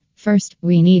First,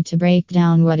 we need to break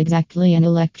down what exactly an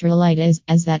electrolyte is,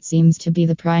 as that seems to be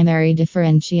the primary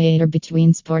differentiator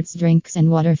between sports drinks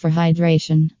and water for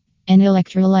hydration. An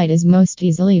electrolyte is most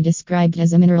easily described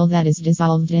as a mineral that is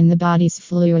dissolved in the body's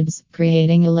fluids,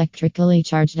 creating electrically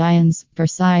charged ions, per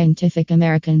Scientific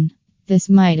American. This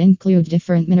might include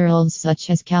different minerals such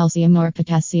as calcium or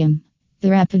potassium. The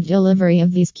rapid delivery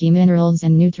of these key minerals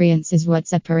and nutrients is what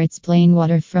separates plain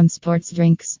water from sports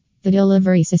drinks. The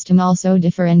delivery system also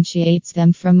differentiates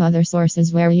them from other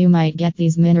sources where you might get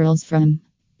these minerals from.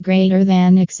 Greater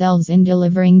Than excels in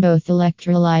delivering both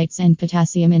electrolytes and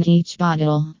potassium in each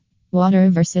bottle.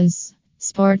 Water versus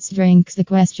sports drinks. The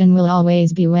question will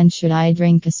always be, when should I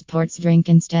drink a sports drink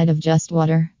instead of just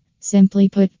water? Simply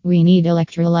put, we need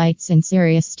electrolytes in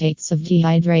serious states of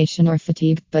dehydration or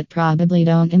fatigue, but probably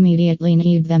don't immediately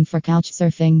need them for couch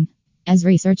surfing. As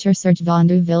researcher Serge Van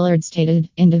de Villard stated,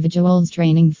 individuals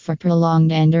training for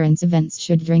prolonged endurance events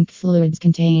should drink fluids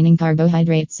containing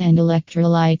carbohydrates and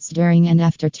electrolytes during and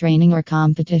after training or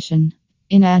competition.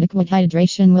 Inadequate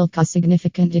hydration will cause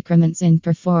significant decrements in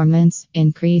performance,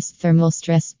 increase thermal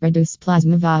stress, reduce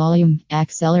plasma volume,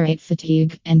 accelerate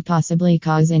fatigue, and possibly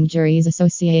cause injuries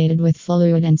associated with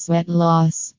fluid and sweat loss.